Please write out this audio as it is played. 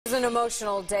An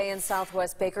emotional day in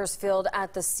Southwest Bakersfield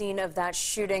at the scene of that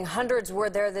shooting. Hundreds were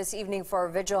there this evening for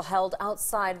a vigil held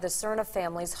outside the Serna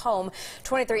family's home.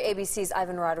 23 ABC's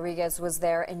Ivan Rodriguez was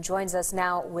there and joins us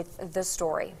now with the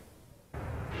story.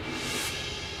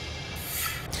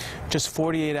 Just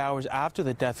 48 hours after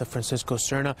the death of Francisco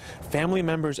Serna, family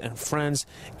members and friends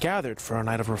gathered for a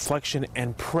night of reflection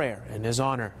and prayer in his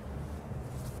honor.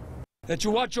 That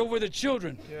you watch over the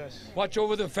children, watch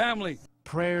over the family.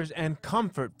 Prayers and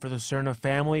comfort for the Serna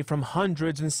family from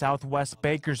hundreds in Southwest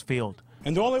Bakersfield.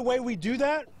 And the only way we do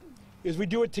that is we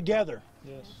do it together,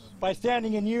 by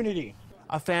standing in unity.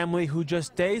 A family who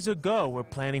just days ago were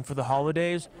planning for the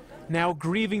holidays, now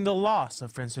grieving the loss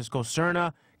of Francisco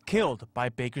Serna, killed by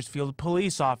Bakersfield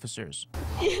police officers.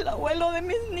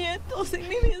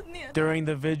 During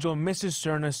the vigil, Mrs.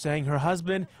 Serna saying her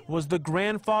husband was the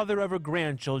grandfather of her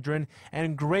grandchildren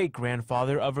and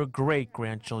great-grandfather of her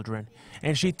great-grandchildren,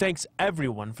 and she thanks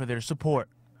everyone for their support.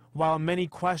 While many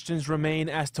questions remain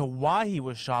as to why he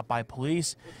was shot by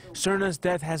police, Serna's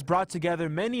death has brought together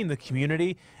many in the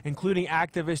community, including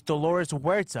activist Dolores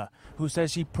Huerta, who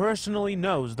says she personally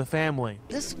knows the family.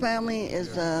 This family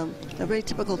is a very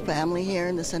typical family here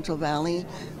in the Central Valley.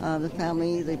 The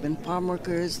family, they've been farm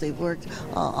workers. They've worked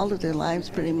all of their lives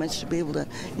pretty much to be able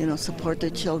to, support their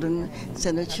children,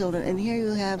 send their children. And here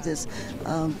you have this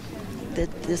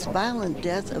this violent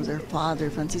death of their father,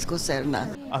 Francisco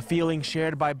Serna. A feeling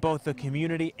shared by both the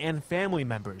community and family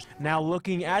members, now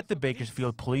looking at the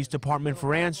Bakersfield Police Department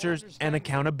for answers and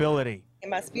accountability. They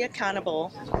must be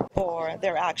accountable for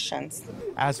their actions.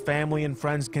 As family and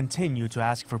friends continue to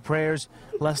ask for prayers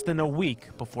less than a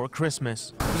week before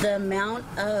Christmas. The amount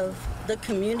of the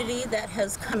community that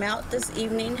has come out this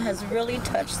evening has really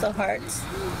touched the hearts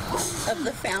of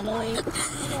the family.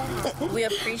 We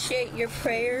appreciate your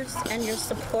prayers and your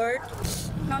support.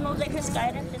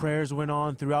 Prayers went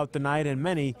on throughout the night, and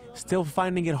many still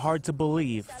finding it hard to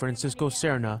believe Francisco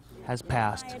Serna has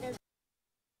passed.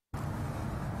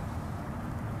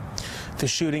 The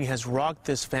shooting has rocked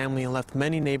this family and left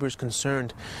many neighbors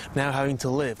concerned, now having to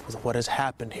live with what has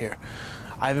happened here.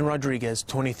 Ivan Rodriguez,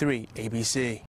 23 ABC.